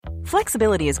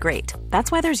Flexibility is great.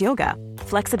 That's why there's yoga.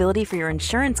 Flexibility for your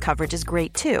insurance coverage is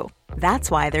great too. That's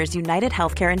why there's United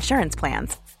Healthcare Insurance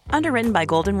Plans. Underwritten by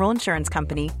Golden Rule Insurance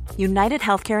Company, United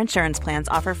Healthcare Insurance Plans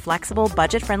offer flexible,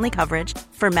 budget-friendly coverage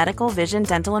for medical, vision,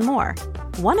 dental, and more.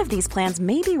 One of these plans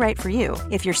may be right for you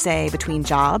if you're, say, between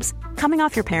jobs, coming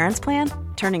off your parents' plan,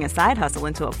 turning a side hustle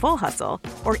into a full hustle,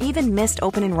 or even missed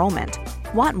open enrollment.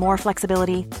 Want more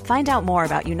flexibility? Find out more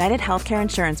about United Healthcare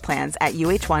Insurance Plans at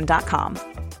uh1.com.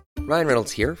 Ryan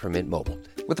Reynolds here from Mint Mobile.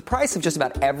 With the price of just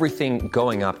about everything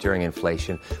going up during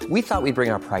inflation, we thought we'd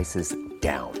bring our prices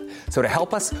down. So to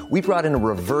help us, we brought in a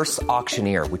reverse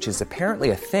auctioneer, which is apparently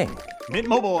a thing. Mint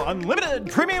Mobile Unlimited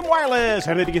Premium Wireless.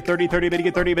 How to get 30, 30, bit to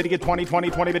get 30, bit to get 20,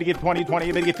 20, 20, bit to get 20,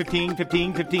 20, bit to get 15,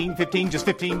 15, 15, 15, just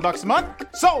 $15 a month?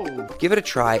 Sold! Give it a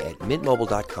try at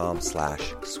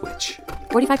mintmobile.com/switch.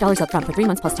 $45 up front for 3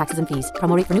 months plus taxes and fees.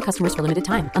 Promo rate for new customers for limited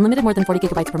time. Unlimited more than 40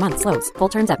 gigabytes per month. Slows full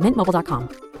terms at mintmobile.com.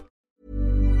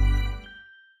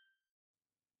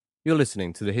 You're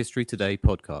listening to the History Today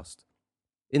podcast.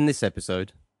 In this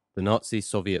episode, the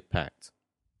Nazi-Soviet Pact.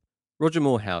 Roger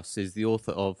Morehouse is the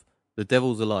author of The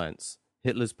Devil's Alliance,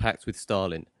 Hitler's Pact with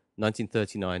Stalin,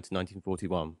 1939 to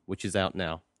 1941, which is out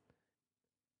now.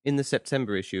 In the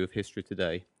September issue of History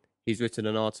Today, he's written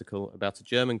an article about a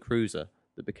German cruiser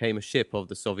that became a ship of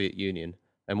the Soviet Union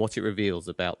and what it reveals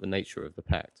about the nature of the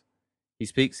pact. He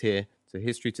speaks here to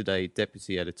History Today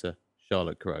Deputy Editor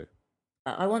Charlotte Crow.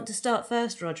 I want to start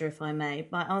first, Roger, if I may,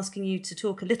 by asking you to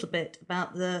talk a little bit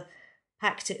about the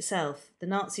pact itself, the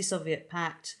Nazi-Soviet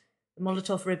Pact, the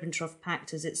Molotov-Ribbentrop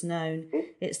Pact as it's known.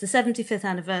 It's the 75th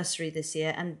anniversary this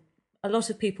year, and a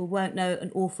lot of people won't know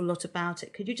an awful lot about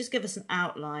it. Could you just give us an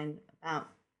outline about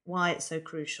why it's so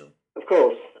crucial? Of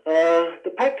course. The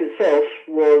pact itself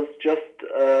was just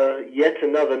yet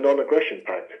another non-aggression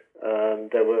pact.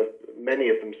 There were many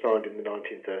of them signed in the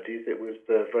 1930s. It was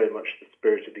very much the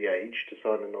spirit of the age to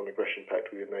sign a non-aggression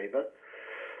pact with your neighbour.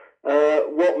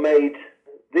 What made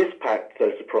this pact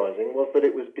so surprising was that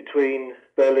it was between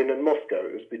Berlin and Moscow.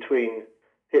 It was between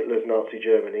Hitler's Nazi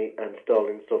Germany and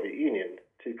Stalin's Soviet Union,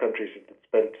 two countries that had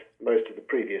spent most of the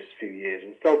previous few years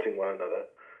insulting one another,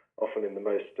 often in the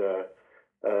most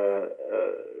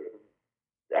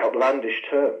outlandish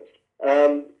terms.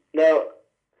 Now,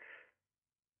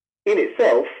 in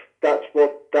itself, that's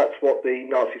what the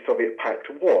Nazi-Soviet Pact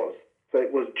was. So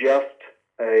it was just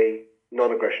a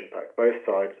non-aggression pact. Both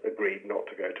sides agreed not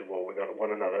to go to war with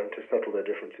one another and to settle their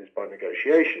differences by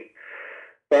negotiation.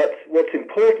 But what's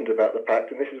important about the pact,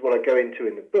 and this is what I go into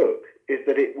in the book, is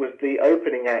that it was the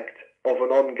opening act of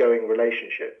an ongoing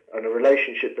relationship, and a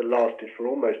relationship that lasted for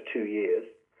almost 2 years,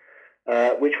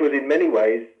 which was in many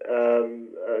ways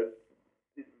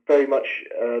very much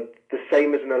the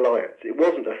same as an alliance. It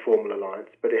wasn't a formal alliance,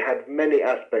 but it had many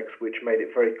aspects which made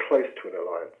it very close to an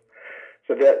alliance.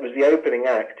 So that was the opening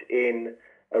act in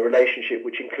a relationship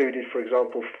which included, for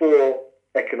example, 4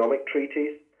 economic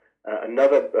treaties, a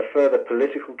further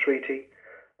political treaty,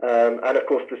 and of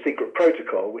course the secret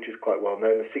protocol, which is quite well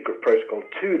known, the secret protocol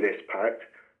to this pact,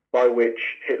 by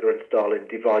which Hitler and Stalin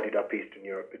divided up Eastern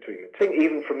Europe between them. I think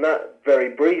even from that very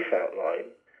brief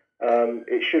outline,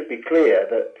 it should be clear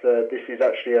that this is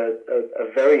actually a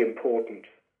very important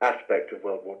aspect of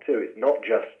World War II. It's not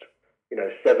just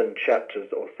 7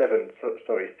 chapters or 7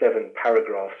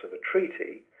 paragraphs of a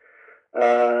treaty.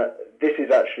 This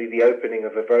is actually the opening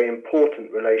of a very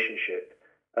important relationship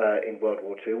in World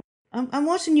War II. And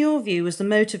what, in your view, was the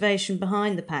motivation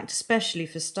behind the pact, especially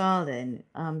for Stalin?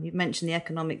 You've mentioned the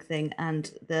economic thing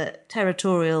and the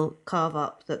territorial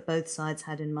carve-up that both sides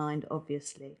had in mind,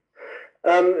 obviously.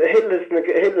 Hitler's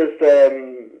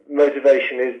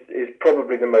motivation is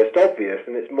probably the most obvious,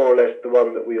 and it's more or less the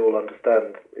one that we all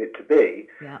understand it to be.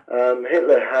 Yeah.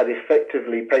 Hitler had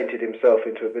effectively painted himself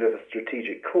into a bit of a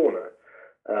strategic corner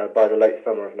by the late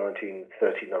summer of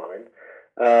 1939.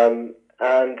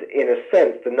 And in a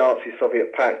sense, the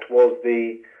Nazi-Soviet Pact was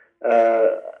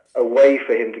a way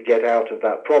for him to get out of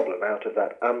that problem, out of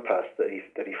that impasse that he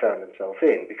found himself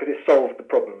in, because it solved the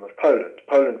problem of Poland.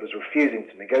 Poland was refusing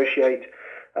to negotiate.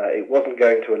 It wasn't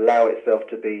going to allow itself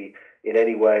to be in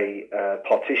any way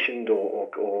partitioned or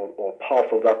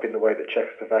parceled up in the way that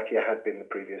Czechoslovakia had been the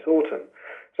previous autumn.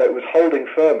 So it was holding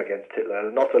firm against Hitler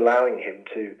and not allowing him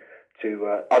to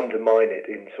undermine it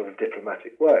in sort of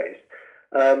diplomatic ways.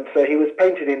 So he was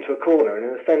painted into a corner, and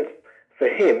in a sense, for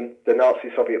him, the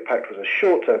Nazi-Soviet Pact was a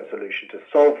short-term solution to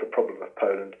solve the problem of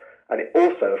Poland, and it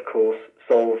also, of course,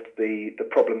 solved the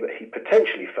problem that he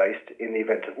potentially faced in the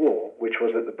event of war, which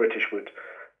was that the British would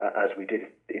as we did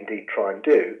indeed try and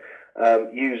do,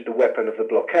 use the weapon of the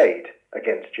blockade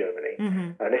against Germany.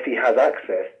 And if he has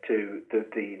access to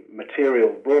the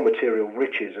raw material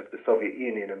riches of the Soviet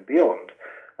Union and beyond,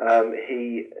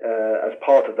 he, as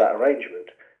part of that arrangement,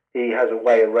 he has a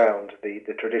way around the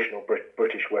traditional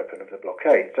British weapon of the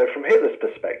blockade. So from Hitler's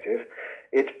perspective,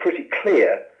 it's pretty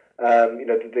clear,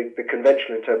 the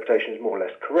conventional interpretation is more or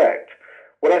less correct.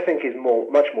 What I think is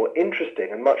much more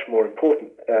interesting and much more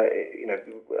important,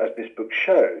 as this book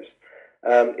shows,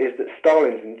 is that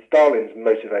Stalin's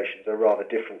motivations are rather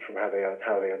different from how they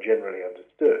are generally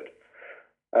understood.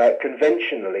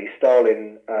 Conventionally,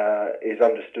 Stalin is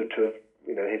understood to have,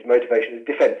 his motivation is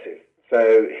defensive.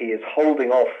 So he is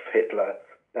holding off Hitler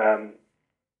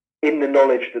in the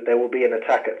knowledge that there will be an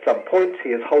attack at some point. He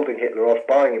is holding Hitler off,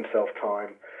 buying himself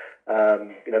time,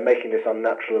 making this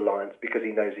unnatural alliance because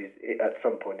he knows at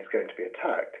some point he's going to be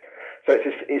attacked. So it's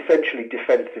essentially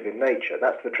defensive in nature.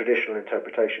 That's the traditional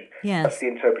interpretation. Yes. That's the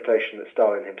interpretation that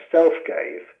Stalin himself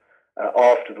gave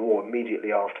after the war,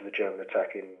 immediately after the German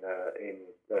attack in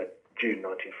June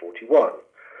 1941.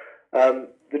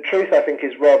 The truth, I think,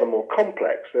 is rather more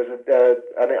complex. And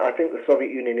I think the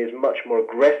Soviet Union is much more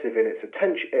aggressive in its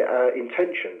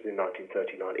intentions in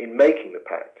 1939 in making the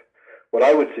pact. What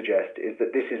I would suggest is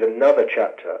that this is another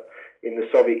chapter in the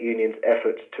Soviet Union's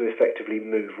efforts to effectively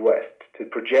move west, to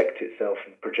project itself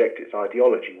and project its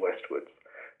ideology westwards.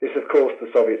 This, of course, the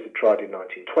Soviets had tried in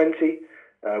 1920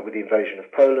 with the invasion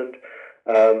of Poland.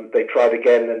 They tried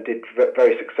again and did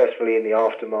very successfully in the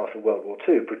aftermath of World War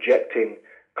II, projecting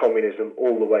communism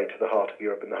all the way to the heart of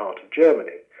Europe and the heart of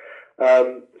Germany.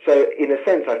 So in a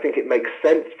sense, I think it makes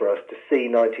sense for us to see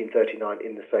 1939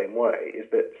 in the same way, is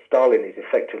that Stalin is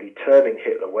effectively turning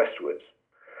Hitler westwards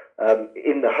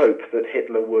in the hope that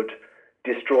Hitler would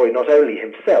destroy not only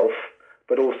himself,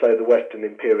 but also the Western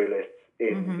imperialists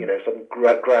in some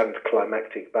grand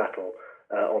climactic battle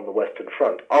on the Western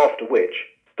Front, after which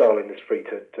Stalin is free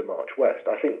to march west.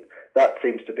 I think that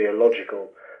seems to be a logical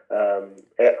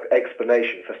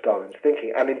explanation for Stalin's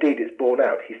thinking, and indeed it's borne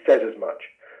out. He says as much,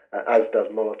 as does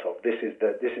Molotov. This is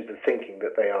the thinking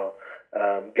that they are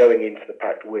going into the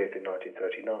pact with in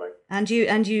 1939.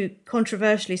 And you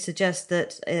controversially suggest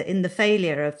that in the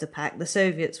failure of the pact, the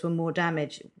Soviets were more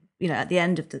damaged. At the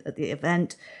end of the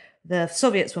event, the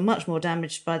Soviets were much more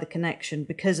damaged by the connection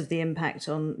because of the impact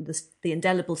on the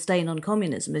indelible stain on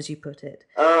communism, as you put it.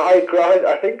 I agree.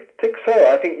 I think so.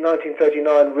 I think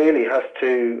 1939 really has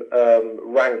to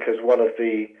rank as one of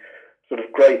the sort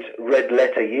of great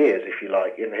red-letter years, if you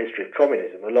like, in the history of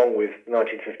communism, along with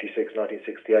 1956,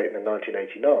 1968, and then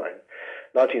 1989.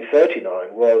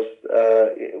 1939 was,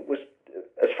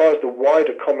 as far as the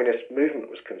wider communist movement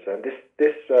was concerned,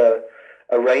 this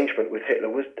arrangement with Hitler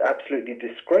was absolutely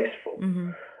disgraceful.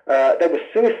 There were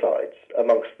suicides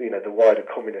amongst the wider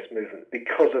communist movement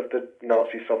because of the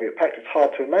Nazi-Soviet Pact. It's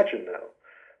hard to imagine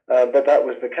now, but that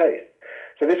was the case.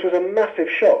 So this was a massive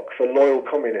shock for loyal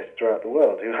communists throughout the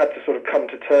world, who had to sort of come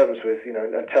to terms with,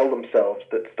 and tell themselves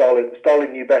that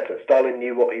Stalin knew better. Stalin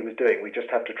knew what he was doing. We just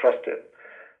have to trust him.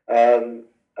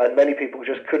 And many people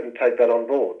just couldn't take that on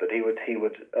board, that he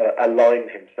would align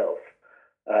himself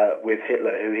with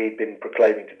Hitler, who he'd been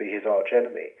proclaiming to be his arch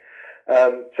enemy.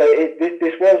 So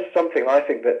this was something, I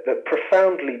think, that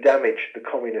profoundly damaged the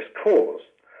communist cause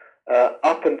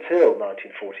up until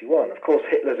 1941. Of course,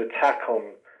 Hitler's attack on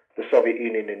the Soviet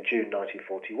Union in June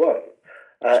 1941,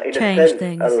 in a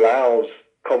sense, allows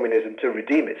communism to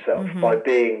redeem itself by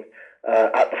being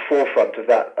at the forefront of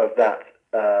that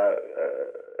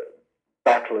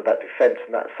battle, of that defence,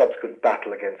 and that subsequent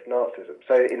battle against Nazism.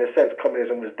 So, in a sense,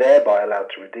 communism was thereby allowed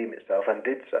to redeem itself, and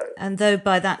did so. And though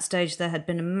by that stage there had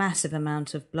been a massive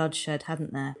amount of bloodshed,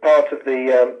 hadn't there? Part of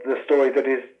the story that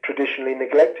is traditionally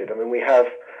neglected. I mean, we have,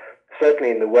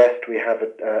 certainly in the West, we have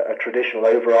a traditional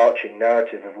overarching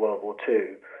narrative of World War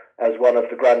II as one of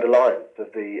the Grand Alliance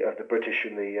of the British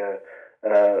and the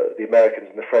Americans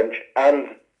and the French,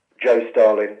 and Joe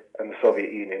Stalin and the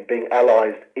Soviet Union being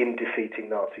allies in defeating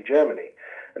Nazi Germany.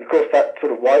 And of course that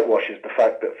sort of whitewashes the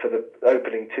fact that for the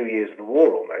opening 2 years of the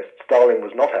war almost, Stalin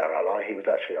was not our ally, he was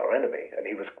actually our enemy, and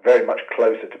he was very much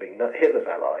closer to being Hitler's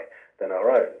ally than our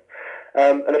own.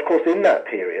 And of course in that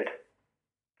period,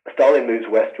 Stalin moves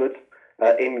westwards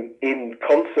in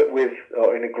concert with,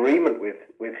 or in agreement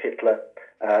with Hitler,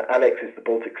 annexes the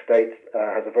Baltic states,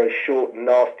 has a very short,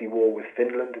 nasty war with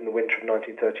Finland in the winter of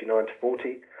 1939 to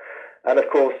 40, and of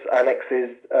course annexes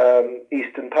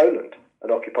eastern Poland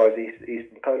and occupies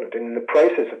eastern Poland. And in the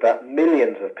process of that,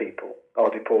 millions of people are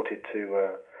deported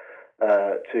to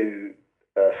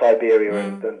Siberia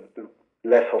and the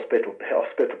less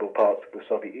hospitable parts of the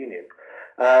Soviet Union.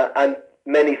 And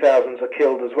many thousands are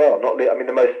killed as well.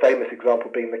 The most famous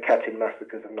example being the Katyn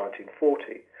massacres of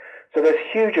 1940. So there's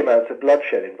huge amounts of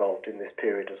bloodshed involved in this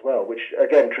period as well, which,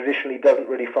 again, traditionally doesn't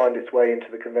really find its way into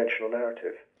the conventional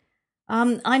narrative.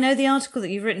 I know the article that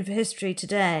you've written for History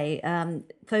Today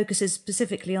focuses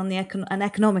specifically on an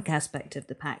economic aspect of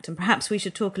the pact, and perhaps we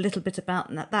should talk a little bit about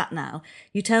that now.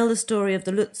 You tell the story of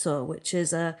the Lutzor, which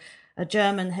is a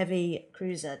German heavy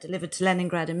cruiser delivered to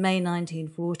Leningrad in May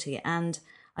 1940, and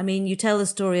I mean, you tell the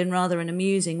story in rather an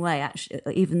amusing way, actually,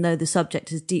 even though the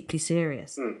subject is deeply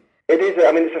serious. It is.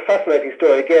 It's a fascinating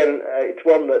story. Again, it's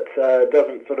one that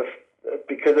doesn't sort of,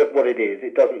 because of what it is,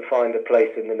 it doesn't find a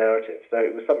place in the narrative. So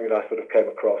it was something that I sort of came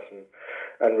across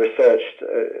and researched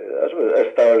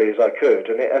as thoroughly as I could.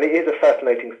 And it is a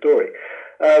fascinating story.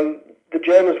 The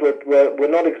Germans were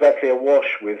not exactly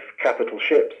awash with capital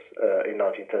ships in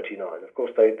 1939. Of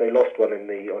course, they lost one or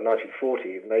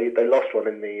 1940. They lost one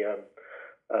in the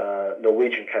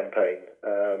Norwegian campaign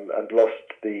and lost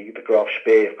the Graf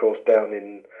Spee, of course, down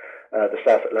in the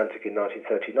South Atlantic in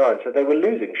 1939. So they were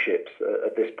losing ships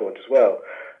at this point as well.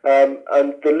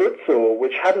 And the Lutzor,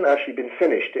 which hadn't actually been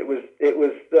finished, it was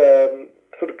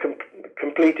sort of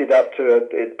completed up to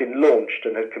it'd been launched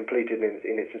and had completed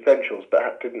in its essentials,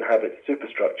 but didn't have its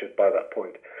superstructures by that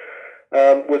point.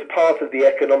 Was part of the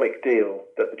economic deal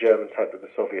that the Germans had with the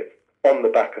Soviets on the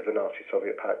back of the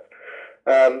Nazi-Soviet Pact.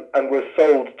 And was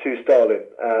sold to Stalin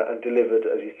and delivered,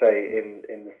 as you say,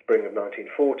 in the spring of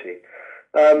 1940.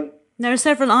 There are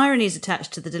several ironies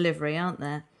attached to the delivery, aren't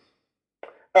there?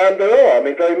 There are,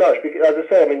 very much. Because, as I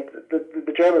say,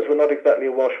 the Germans were not exactly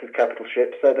awash with capital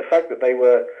ships, so the fact that they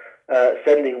were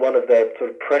sending one of their sort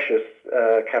of precious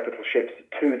capital ships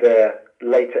to their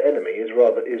later enemy is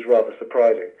rather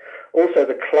surprising. Also,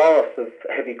 the class of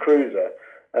heavy cruiser,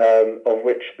 of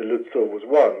which the Lutzor was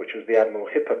one, which was the Admiral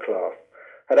Hipper class,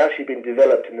 had actually been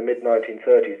developed in the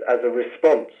mid-1930s as a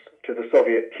response to the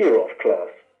Soviet Kirov class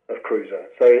of cruiser.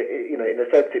 So, in a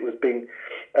sense, it was being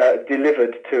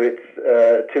delivered to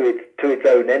its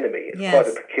own enemy. It's quite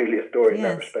a peculiar story in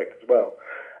that respect as well.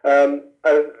 And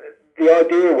the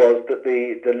idea was that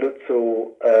the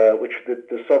Lutzor, which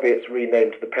the Soviets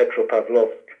renamed the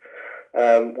Petropavlovsk,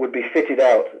 would be fitted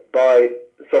out by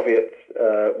Soviet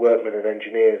workmen and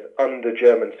engineers under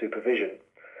German supervision.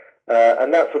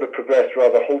 And that sort of progressed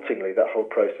rather haltingly, that whole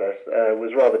process,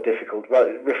 was rather difficult.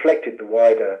 It reflected the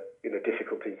wider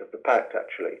difficulties of the pact,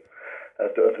 actually,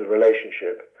 of the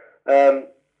relationship. And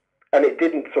it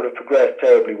didn't sort of progress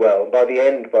terribly well. By the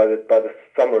the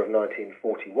summer of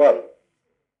 1941,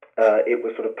 it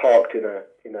was sort of parked in a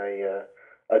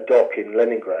dock in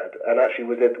Leningrad, and actually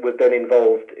was then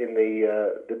involved in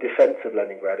the defense of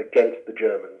Leningrad against the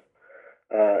Germans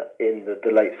in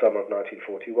the late summer of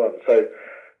 1941. So,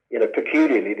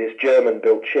 peculiarly, this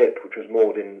German-built ship, which was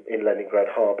moored in Leningrad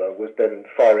harbour, was then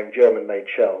firing German-made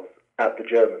shells at the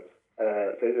Germans.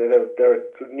 So there are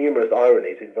numerous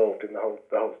ironies involved in the whole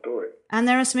story. And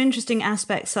there are some interesting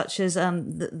aspects, such as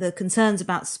the concerns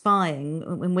about spying,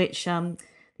 in which the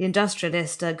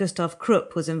industrialist Gustav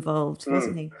Krupp was involved,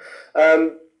 wasn't he?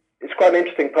 It's quite an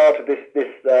interesting part of this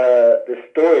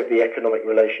story of the economic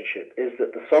relationship, is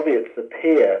that the Soviets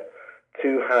appear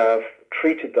to have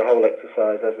treated the whole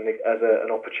exercise as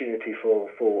an opportunity for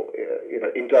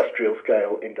industrial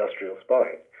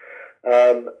spying,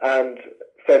 and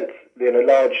sent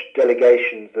large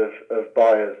delegations of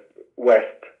buyers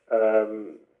west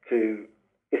to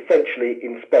essentially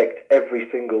inspect every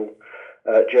single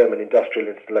German industrial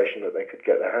installation that they could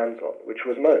get their hands on, which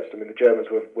was most. The Germans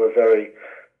were very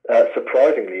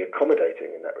surprisingly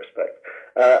accommodating in that respect,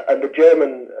 and the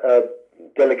German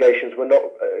delegations were not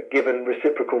given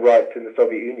reciprocal rights in the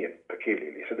Soviet Union,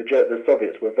 peculiarly. So the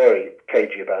Soviets were very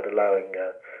cagey about allowing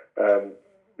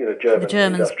German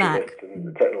industrialists and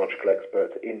the technological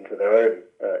experts into their own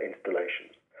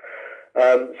installations.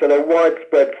 So there are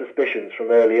widespread suspicions from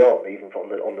early on, even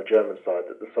on the German side,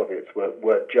 that the Soviets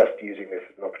were just using this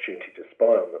as an opportunity to spy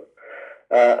on them.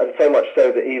 And so much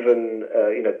so that even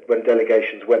when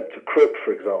delegations went to Krupp,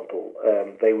 for example,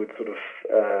 they would sort of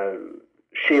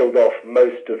shield off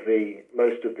most of the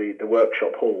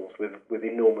workshop halls with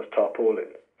enormous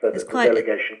tarpaulins, so that the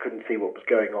delegation couldn't see what was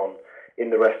going on in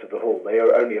the rest of the hall. They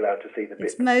are only allowed to see the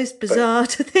bits. It's most bizarre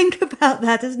to think about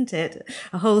that, isn't it?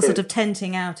 A whole sort of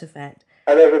tenting out effect.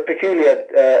 And there's a peculiar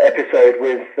episode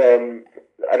with an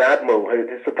admiral who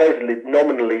is supposedly,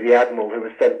 nominally, the admiral who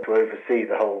was sent to oversee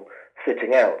the whole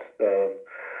fitting out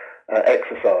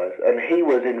exercise, and he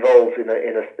was involved in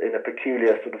a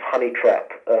peculiar sort of honey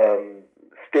trap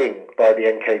sting by the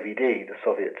NKVD, the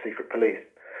Soviet secret police,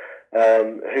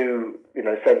 who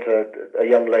sent a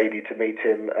young lady to meet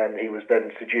him, and he was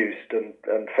then seduced,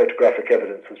 and photographic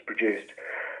evidence was produced,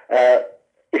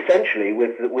 essentially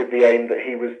with the aim that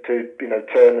he was to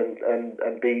turn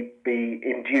and be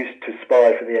induced to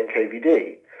spy for the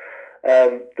NKVD.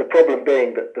 The problem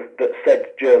being that said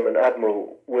German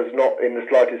admiral was not in the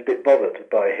slightest bit bothered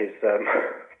by his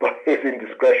by his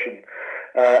indiscretion,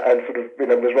 and sort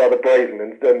of was rather brazen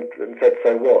and said,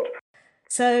 "So what?"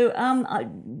 So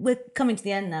we're coming to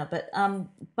the end now, but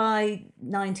by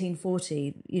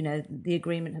 1940, the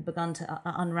agreement had begun to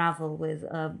unravel with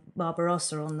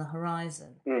Barbarossa on the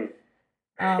horizon.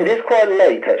 It is quite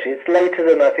late, actually. It's later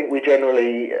than I think we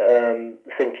generally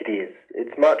think it is.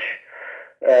 It's much.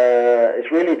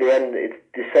 It's really the end. It's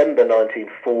December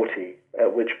 1940,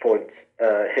 at which point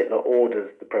Hitler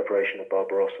orders the preparation of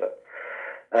Barbarossa,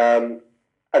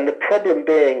 and the problem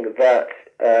being that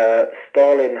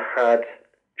Stalin had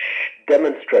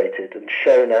demonstrated and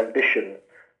shown ambition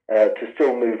to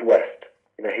still move west.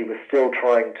 He was still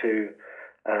trying to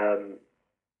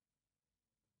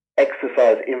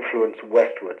exercise influence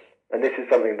westwards, and this is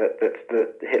something that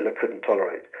Hitler couldn't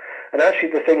tolerate. And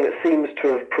actually, the thing that seems to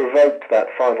have provoked that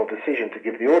final decision to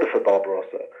give the order for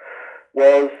Barbarossa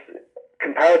was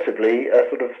comparatively a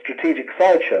sort of strategic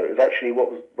sideshow. It was actually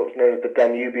what was known as the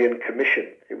Danubian Commission.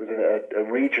 It was a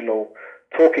regional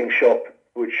talking shop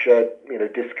which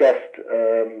discussed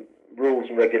rules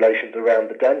and regulations around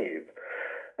the Danube.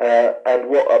 And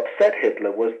what upset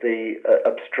Hitler was the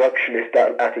obstructionist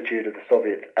attitude of the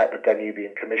Soviets at the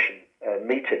Danubian Commission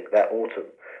meeting that autumn,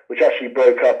 which actually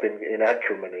broke up in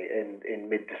acrimony in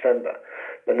mid-December.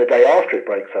 And the day after it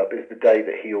breaks up is the day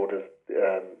that he orders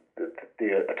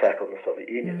the attack on the Soviet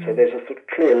Union. So there's a sort of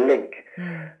clear link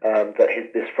that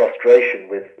this frustration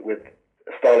with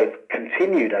Stalin's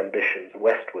continued ambitions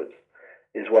westwards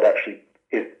is what actually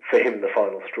is, for him, the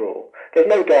final straw. There's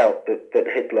no doubt that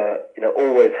Hitler,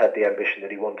 always had the ambition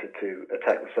that he wanted to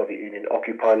attack the Soviet Union,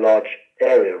 occupy a large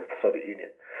area of the Soviet Union.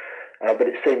 But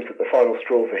it seems that the final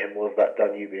straw for him was that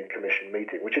Danubian Commission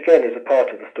meeting, which again is a part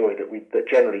of the story that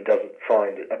generally doesn't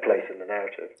find a place in the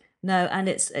narrative. No, and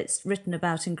it's written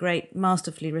about in great,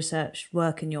 masterfully researched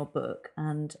work in your book,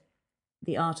 and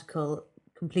the article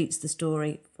completes the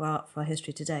story for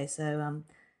history today. So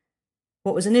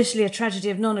what was initially a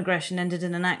tragedy of non-aggression ended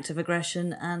in an act of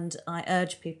aggression, and I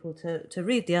urge people to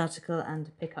read the article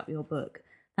and pick up your book.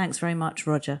 Thanks very much,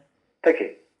 Roger. Thank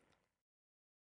you.